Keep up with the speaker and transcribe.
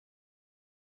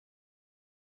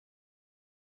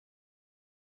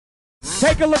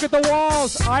Take a look at the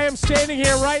walls. I am standing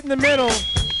here right in the middle,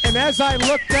 and as I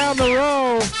look down the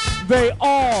row, they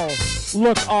all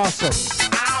look awesome.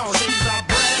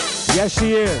 Yes,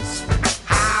 she is.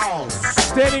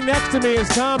 Standing next to me is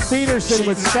Tom Peterson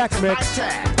with Spec Mix.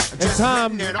 And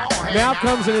Tom, now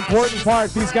comes an important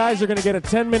part. These guys are going to get a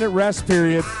 10-minute rest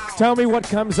period. Tell me what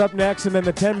comes up next, and then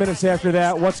the 10 minutes after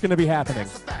that, what's going to be happening?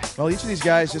 Well, each of these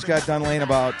guys just got done laying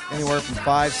about anywhere from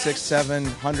 5, 6,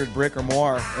 700 brick or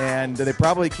more, and they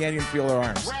probably can't even feel their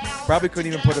arms. Probably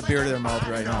couldn't even put a beer to their mouth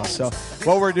right now. So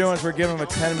what we're doing is we're giving them a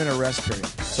 10-minute rest period.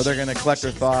 So they're going to collect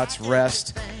their thoughts,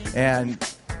 rest, and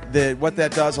what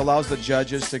that does allows the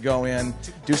judges to go in,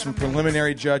 do some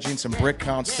preliminary judging, some brick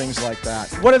counts, things like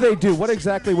that. What do they do? What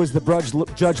exactly was the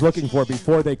judge looking for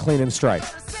before they clean and strike?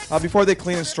 Before they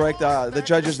clean and strike, the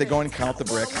judges, they go and count the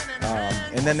brick.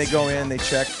 And then they go in, they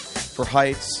check for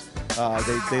heights.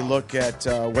 They look at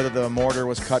whether the mortar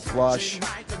was cut flush.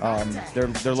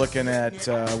 They're looking at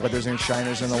whether there's any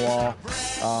shiners in the wall,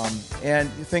 and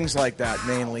things like that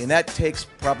mainly. And that takes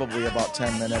probably about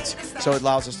 10 minutes, so it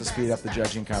allows us to speed up the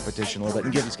judging competition a little bit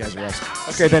and give these guys a rest.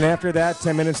 Okay, then after that,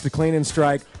 10 minutes to clean and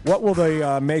strike, what will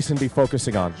the mason be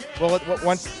focusing on? Well,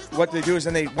 what they do is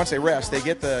once they rest, they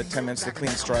get the 10 minutes to clean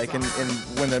and strike, and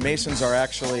when the masons are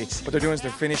actually, what they're doing is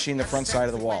they're finishing the front side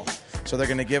of the wall. So they're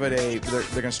going to give it they're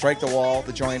going to strike the wall,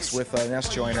 the joints with an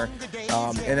S-joiner,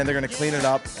 and then they're going to clean it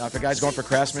up. If a guy's going for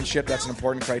craftsmanship, that's an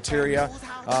important criteria.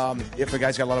 If a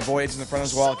guy's got a lot of voids in the front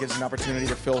of his wall, it gives an opportunity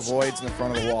to fill voids in the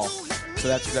front of the wall. So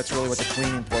that's really what the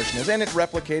cleaning portion is. And it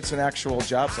replicates an actual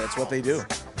job site. That's what they do.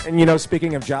 And, you know,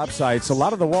 speaking of job sites, a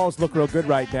lot of the walls look real good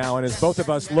right now, and as both of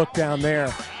us look down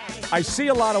there, I see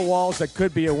a lot of walls that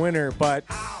could be a winner, but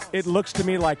it looks to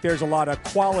me like there's a lot of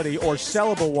quality or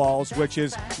sellable walls, which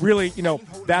is really, you know,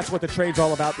 that's what the trade's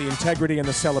all about, the integrity and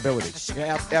the sellability.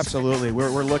 Yeah, absolutely.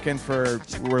 We're looking for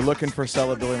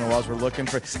sellability in the walls.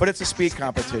 But it's a speed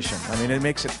competition. I mean, it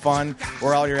makes it fun.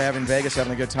 We're out here in Vegas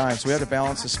having a good time. So we have to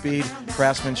balance the speed,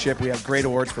 craftsmanship. We have great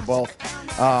awards for both.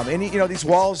 And you know, these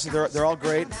walls, they're all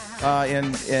great,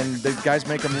 and the guys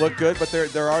make them look good. But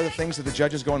there are the things that the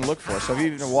judges go and look for. So if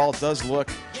even a wall does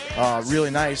look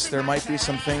really nice, there might be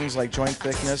some things like joint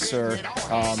thickness or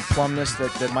plumbness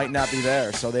that might not be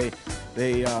there. So they're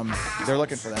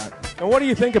looking for that. And what do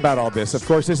you think about all this? Of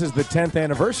course, this is the 10th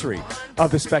anniversary of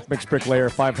the Spec Mix Bricklayer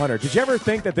 500. Did you ever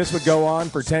think that this would go on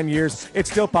for 10 years? It's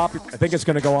still popular. I think it's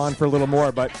going to go on for a little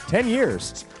more, but 10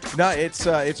 years. No, it's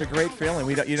a great feeling.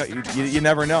 You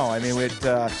never know. I mean, with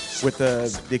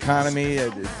the economy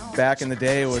back in the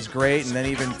day, it was great, and then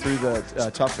even through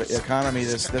the tough economy,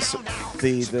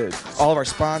 all of our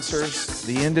sponsors,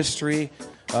 the industry,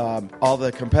 all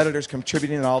the competitors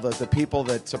contributing, and all the people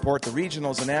that support the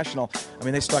regionals and national, I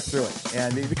mean, they stuck through it,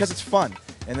 and because it's fun,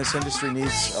 and this industry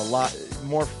needs a lot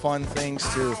more fun things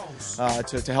to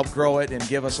help grow it and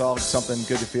give us all something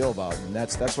good to feel about, and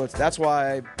that's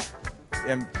why I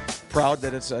am proud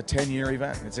that it's a 10-year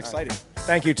event. It's exciting.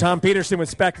 Thank you, Tom Peterson with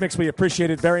Spec Mix. We appreciate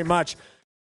it very much.